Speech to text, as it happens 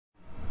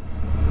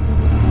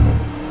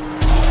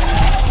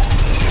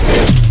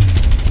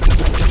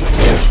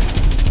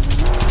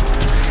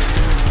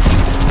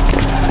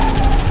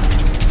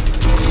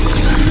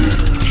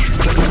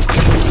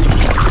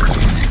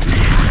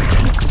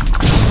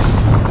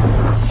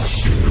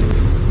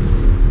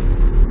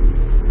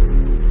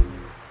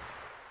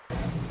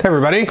Hey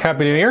everybody,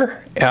 Happy New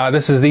Year.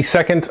 This is the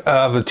second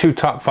of the two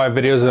top 5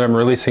 videos that I'm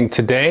releasing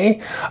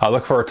today.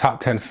 Look for our top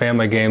 10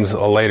 family games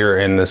later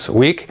in this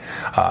week.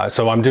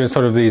 So I'm doing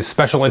sort of these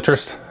special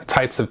interest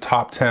types of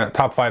top 5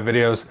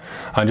 videos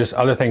on just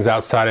other things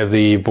outside of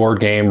the board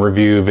game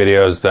review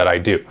videos that I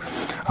do.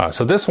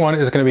 So this one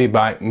is going to be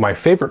by my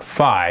favorite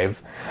 5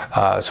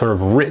 sort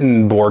of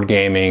written board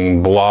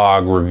gaming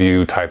blog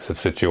review types of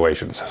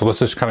situations. So let's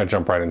just kind of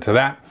jump right into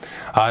that.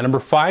 Number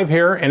 5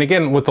 here, and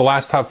again with the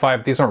last top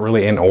 5, these aren't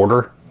really in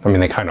order. I mean,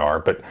 they kind of are,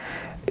 but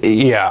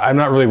yeah, I'm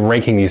not really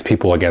ranking these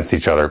people against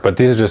each other, but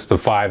these are just the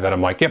 5 that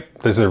I'm like, yep,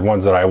 these are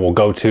ones that I will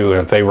go to,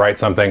 and if they write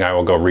something, I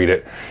will go read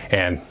it,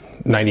 and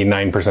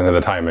 99% of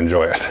the time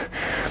enjoy it.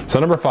 So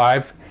number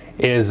 5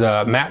 is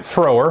Matt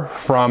Thrower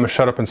from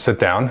Shut Up and Sit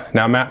Down.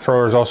 Now, Matt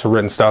Thrower has also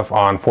written stuff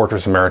on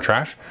Fortress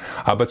Ameritrash,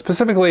 but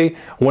specifically,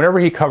 whenever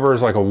he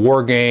covers like a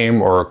war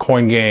game or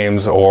coin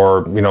games,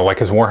 or like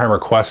his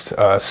Warhammer Quest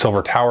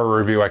Silver Tower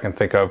review, I can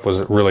think of was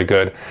really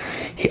good.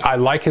 I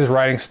like his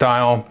writing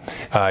style.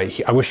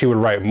 I wish he would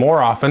write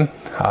more often,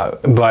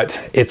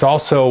 but it's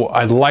also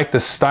I like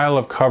the style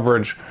of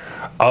coverage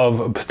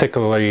of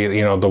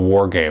particularly the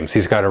war games.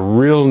 He's got a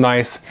real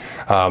nice.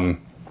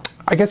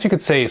 I guess you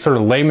could say sort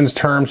of layman's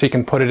terms he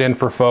can put it in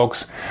for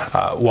folks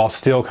while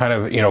still kind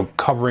of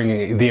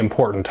covering the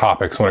important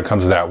topics when it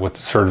comes to that, with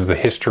sort of the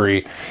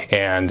history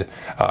and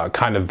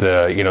kind of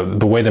the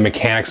the way the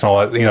mechanics and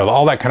all that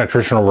all that kind of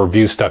traditional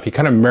review stuff. He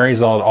kind of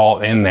marries all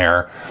in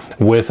there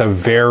with a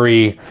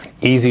very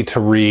easy to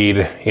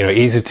read,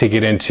 easy to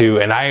get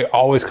into, and I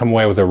always come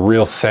away with a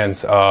real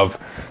sense of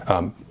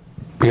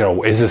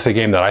is this a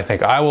game that I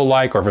think I will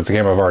like, or if it's a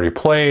game I've already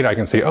played, I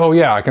can see, oh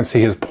yeah, I can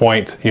see his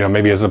point,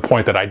 maybe as a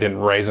point that I didn't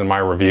raise in my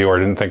review or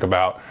didn't think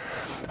about.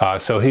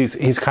 So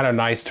he's kind of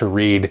nice to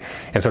read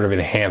and sort of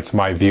enhance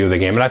my view of the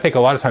game. And I think a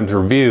lot of times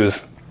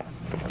reviews,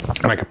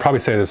 and I could probably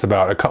say this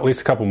about at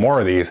least a couple more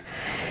of these,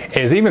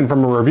 is even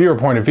from a reviewer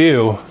point of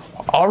view,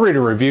 I'll read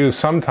a review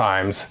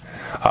sometimes,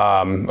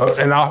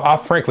 and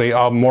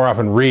I'll more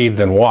often read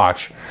than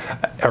watch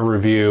a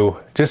review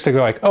just to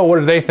go like, oh, what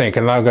did they think?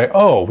 And I'll go,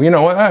 oh, you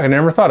know what? I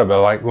never thought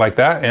about it like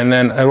that. And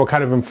then it will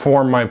kind of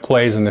inform my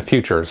plays in the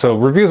future. So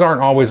reviews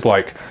aren't always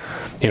like,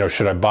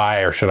 should I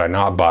buy or should I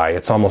not buy?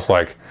 It's almost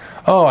like,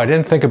 oh, I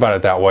didn't think about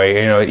it that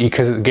way.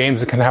 Because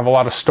games can have a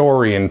lot of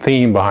story and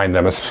theme behind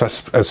them,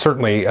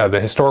 certainly the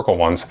historical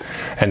ones.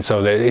 And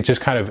so it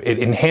just kind of, it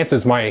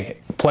enhances my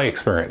play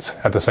experience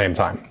at the same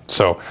time.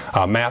 So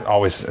Matt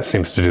always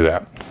seems to do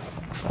that.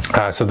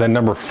 So then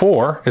number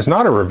 4 is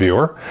not a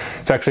reviewer.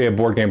 It's actually a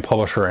board game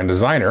publisher and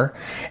designer,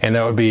 and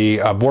that would be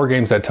Board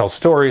Games That Tell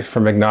Stories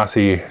from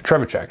Ignacy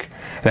Trzewiczek.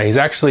 Now, he's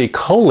actually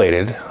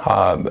collated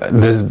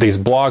these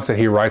blogs that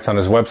he writes on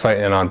his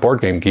website and on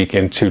Board Game Geek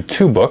into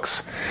 2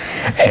 books,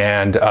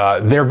 and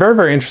they're very,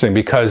 very interesting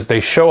because they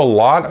show a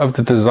lot of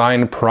the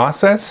design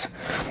process,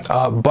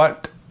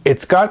 but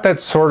it's got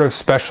that sort of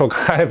special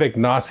kind of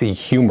Ignacy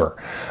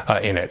humor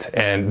in it,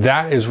 and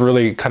that is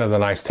really kind of the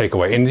nice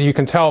takeaway. And you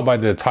can tell by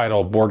the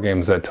title, Board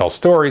Games That Tell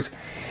Stories,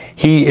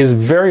 he is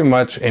very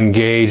much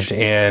engaged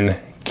in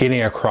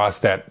getting across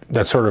that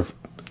sort of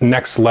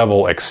next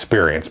level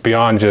experience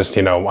beyond just,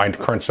 I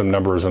crunched some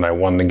numbers and I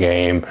won the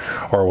game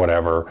or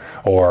whatever,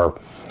 or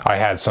I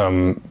had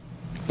some,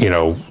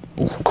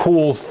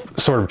 cool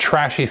sort of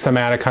trashy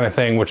thematic kind of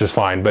thing, which is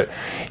fine, but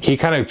he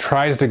kind of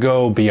tries to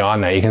go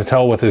beyond that. You can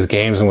tell with his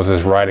games and with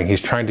his writing,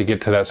 he's trying to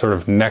get to that sort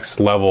of next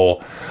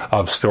level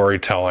of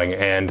storytelling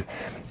and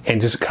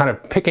just kind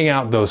of picking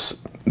out those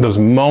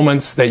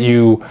moments that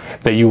you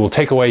will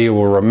take away, you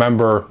will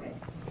remember,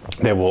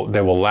 they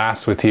will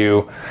last with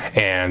you,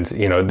 and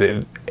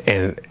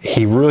and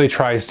he really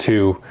tries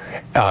to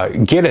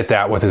get at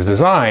that with his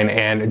design,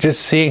 and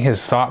just seeing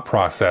his thought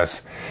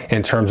process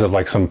in terms of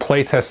like some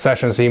playtest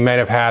sessions he might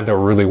have had that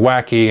were really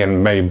wacky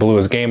and maybe blew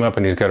his game up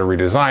and he's got to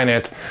redesign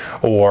it,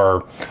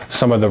 or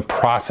some of the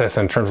process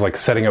in terms of like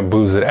setting up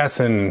booths at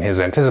Essen,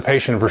 his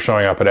anticipation for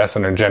showing up at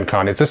Essen and Gen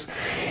Con. It's just,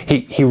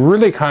 he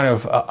really kind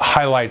of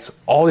highlights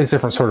all these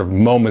different sort of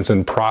moments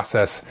and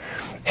process,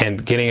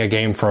 and getting a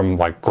game from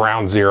like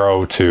ground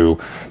zero to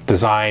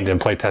designed and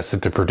play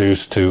tested to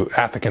produced to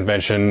at the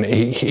convention.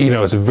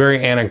 It's a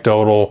very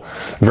anecdotal,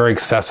 very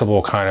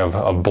accessible kind of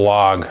a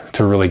blog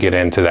to really get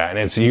into that. And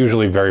it's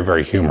usually very,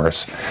 very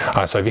humorous.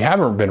 So if you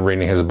haven't been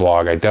reading his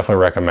blog, I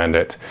definitely recommend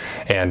it.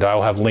 And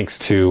I'll have links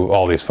to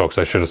all these folks.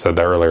 I should have said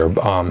that earlier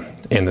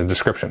in the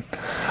description.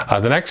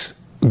 The next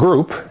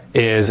group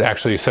is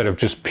actually a set of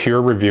just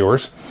pure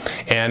reviewers.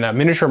 And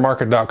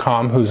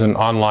miniaturemarket.com, who's an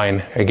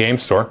online game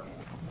store,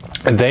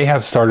 they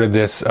have started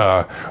this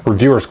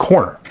Reviewers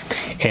Corner,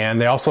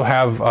 and they also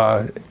have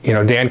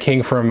Dan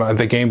King from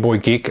the Game Boy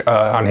Geek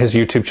on his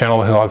YouTube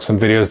channel. He'll have some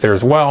videos there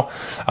as well,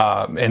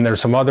 and there's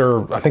some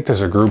other, I think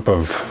there's a group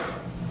of,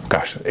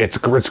 gosh, it's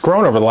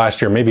grown over the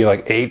last year, maybe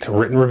like 8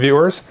 written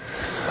reviewers.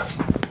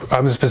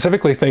 I'm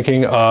specifically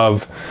thinking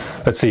of,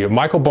 let's see,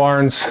 Michael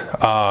Barnes.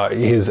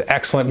 He's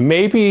excellent,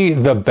 maybe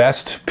the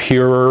best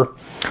pure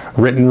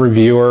written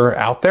reviewer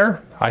out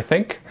there, I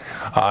think.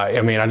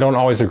 I mean, I don't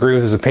always agree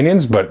with his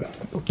opinions, but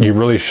you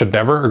really should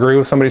never agree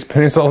with somebody's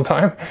opinions all the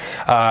time.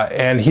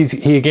 And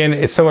he again,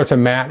 it's similar to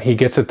Matt. He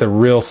gets at the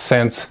real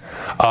sense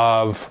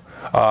of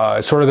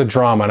sort of the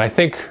drama. And I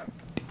think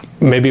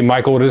maybe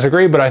Michael would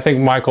disagree, but I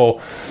think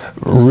Michael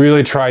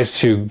really tries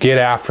to get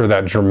after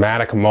that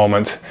dramatic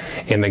moment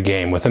in the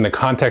game, within the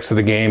context of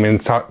the game, in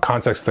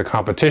context of the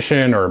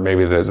competition, or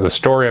maybe the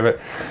story of it.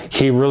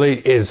 He really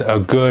is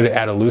good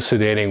at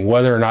elucidating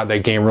whether or not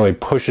that game really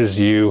pushes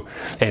you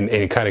and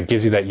it kind of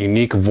gives you that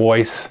unique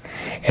voice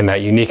and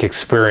that unique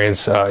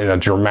experience in a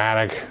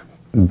dramatic,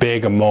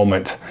 big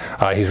moment.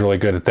 He's really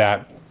good at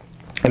that.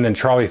 And then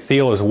Charlie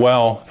Thiel as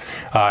well,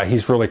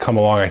 he's really come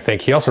along, I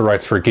think. He also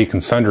writes for Geek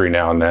and Sundry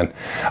now and then.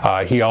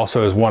 He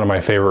also is one of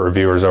my favorite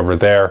reviewers over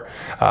there.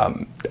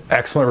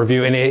 Excellent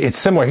review, and it's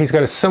similar. He's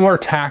got a similar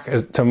tack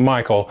to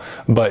Michael,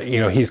 but you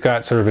know, he's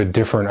got sort of a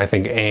different, I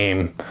think,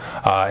 aim.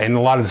 And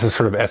a lot of this is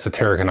sort of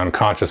esoteric and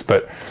unconscious,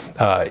 but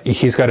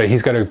he's got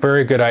a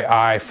very good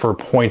eye for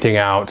pointing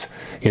out,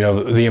 you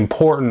know, the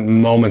important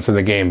moments of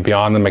the game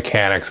beyond the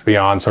mechanics,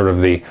 beyond sort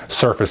of the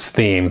surface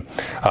theme.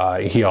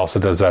 He also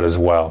does that as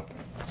well.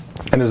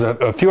 And there's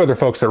a few other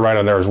folks that write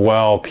on there as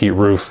well, Pete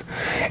Roos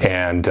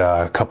and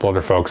a couple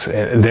other folks.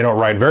 They don't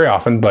write very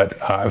often,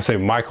 but I would say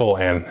Michael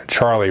and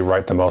Charlie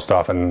write the most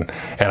often.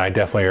 And I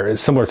definitely are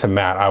similar to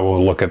Matt. I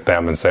will look at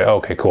them and say,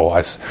 okay, cool.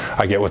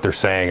 I get what they're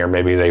saying, or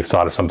maybe they've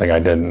thought of something I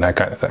didn't, that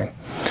kind of thing.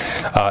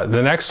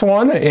 The next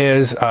one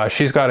is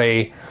she's got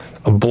a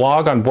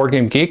blog on Board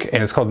Game Geek,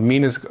 and it's called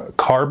Mina's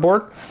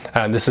Cardboard.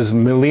 And this is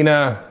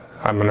Melina,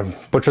 I'm going to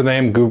butcher the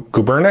name,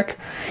 Gubernik,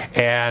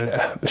 and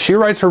she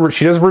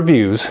does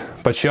reviews,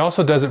 but she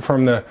also does it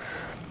from the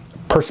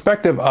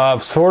perspective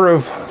of sort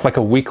of like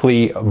a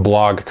weekly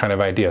blog kind of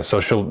idea. So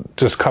she'll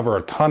just cover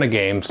a ton of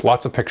games,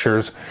 lots of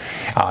pictures,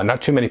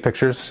 not too many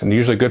pictures, and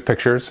usually good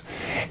pictures,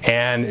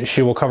 and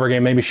she will cover a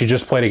game. Maybe she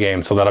just played a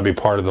game, so that'll be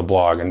part of the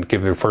blog, and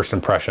give her first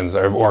impressions.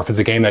 Or if it's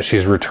a game that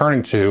she's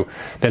returning to,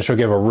 then she'll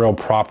give a real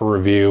proper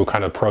review,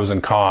 kind of pros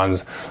and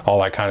cons, all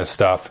that kind of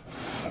stuff.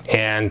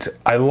 And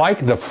I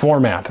like the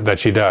format that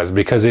she does,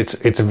 because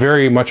it's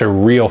very much a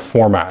real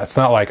format. It's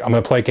not like I'm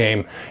going to play a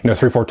game,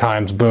 3-4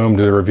 times, boom,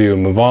 do the review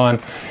and move on.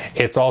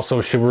 It's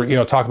also,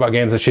 she'll, talk about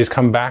games that she's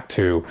come back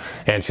to,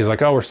 and she's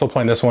like, oh, we're still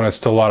playing this one, it's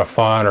still a lot of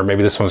fun, or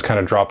maybe this one's kind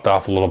of dropped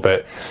off a little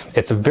bit.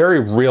 It's a very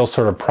real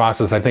sort of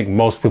process I think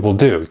most people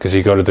do, because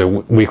you go to the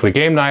weekly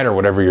game night or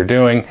whatever you're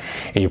doing,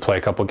 and you play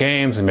a couple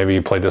games, and maybe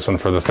you played this one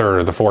for the third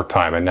or the fourth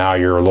time, and now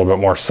you're a little bit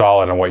more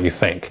solid on what you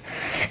think.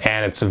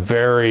 And it's a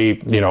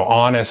very,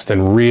 honest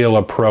and real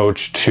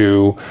approach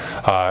to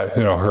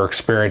her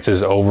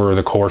experiences over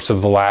the course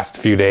of the last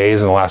few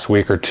days and the last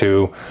week or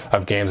two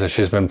of games that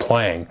she's been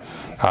playing.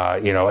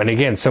 And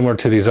again, similar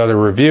to these other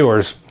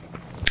reviewers,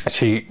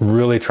 she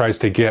really tries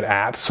to get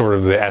at sort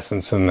of the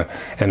essence and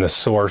the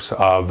source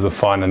of the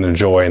fun and the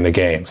joy in the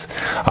games.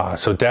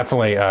 So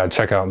definitely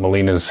check out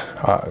Melina's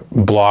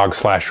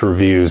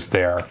blog/reviews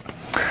there.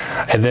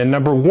 And then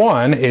number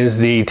one is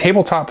the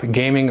Tabletop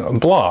Gaming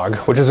Blog,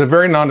 which is a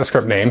very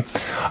nondescript name.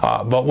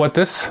 But what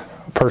this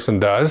person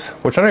does,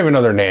 which I don't even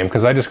know their name,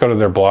 because I just go to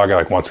their blog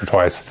like once or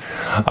twice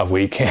a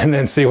week and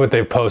then see what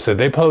they've posted.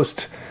 They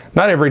post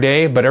not every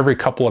day, but every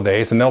couple of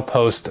days, and they'll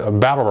post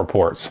battle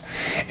reports,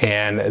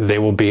 and they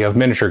will be of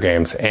miniature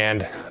games.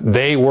 And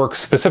they work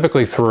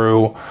specifically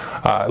through,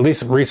 at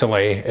least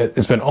recently,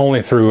 it's been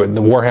only through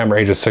the Warhammer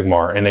Age of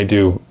Sigmar, and they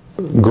do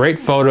great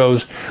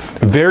photos,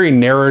 very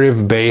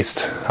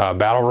narrative-based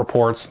battle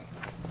reports,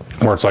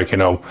 where it's like,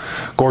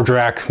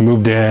 Gordrak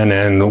moved in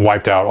and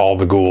wiped out all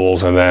the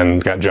ghouls and then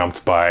got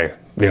jumped by,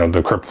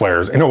 the crypt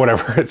flares,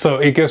 whatever. So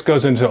it just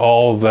goes into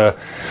all the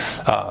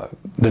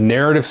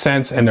narrative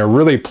sense, and they're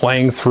really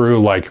playing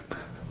through like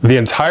the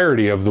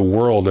entirety of the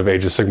world of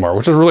Age of Sigmar,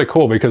 which is really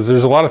cool, because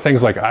there's a lot of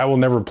things like I will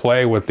never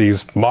play with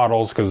these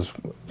models, because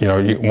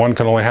one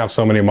can only have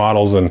so many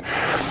models, and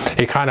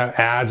it kind of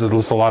adds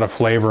just a lot of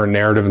flavor and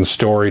narrative and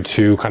story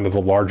to kind of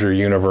the larger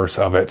universe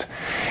of it.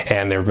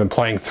 And they've been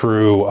playing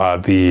through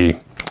the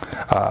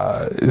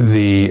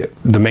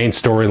main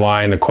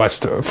storyline, the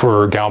quest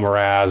for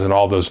Galmaraz, and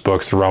all those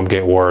books, the Realm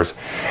Gate Wars,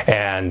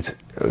 and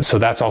so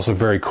that's also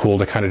very cool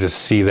to kind of just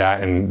see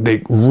that. And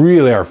they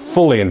really are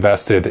fully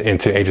invested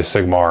into Age of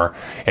Sigmar,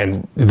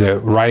 and the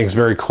writing's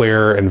very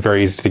clear and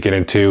very easy to get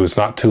into. It's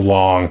not too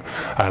long,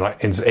 and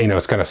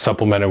it's kind of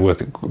supplemented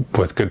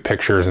with good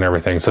pictures and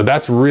everything. So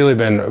that's really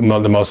been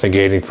the most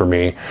engaging for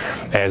me,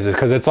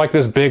 because it's like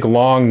this big,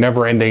 long,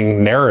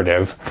 never-ending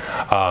narrative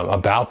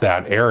about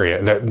that area,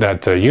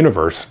 that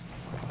universe.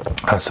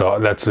 So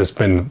that's just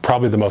been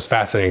probably the most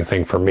fascinating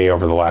thing for me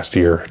over the last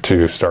year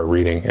to start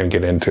reading and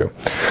get into.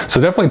 So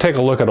definitely take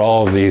a look at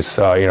all of these,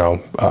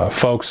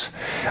 folks.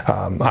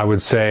 I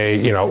would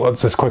say,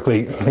 let's just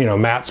quickly,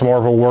 Matt's more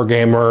of a war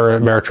gamer,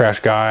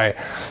 Ameritrash guy.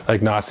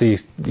 Like Nasi,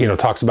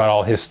 talks about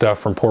all his stuff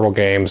from Portal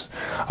Games.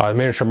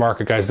 Miniature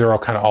Market guys, they're all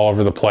kind of all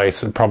over the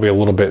place, probably a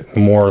little bit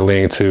more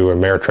leaning to a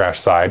Ameritrash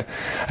side.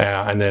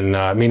 And then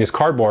Mina's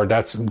Cardboard,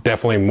 that's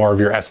definitely more of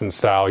your Essence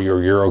style,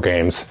 your Euro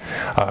games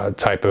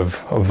type of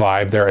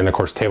vibe there, and of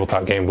course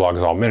Tabletop Game Blog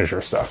is all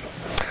miniature stuff.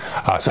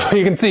 So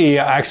you can see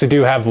I actually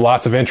do have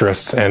lots of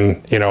interests,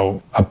 and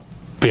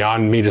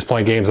beyond me just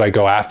playing games, I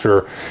go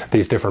after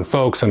these different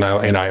folks, and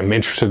I'm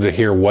interested to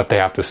hear what they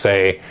have to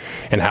say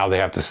and how they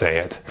have to say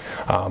it.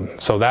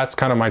 So that's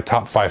kind of my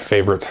top 5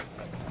 favorite,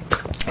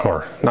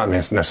 or not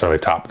necessarily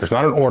top. There's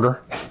not an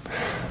order.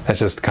 That's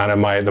just kind of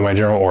my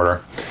general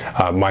order.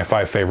 My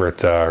 5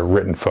 favorite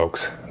written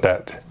folks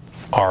that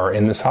are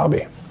in this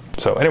hobby.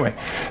 So anyway,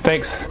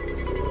 thanks.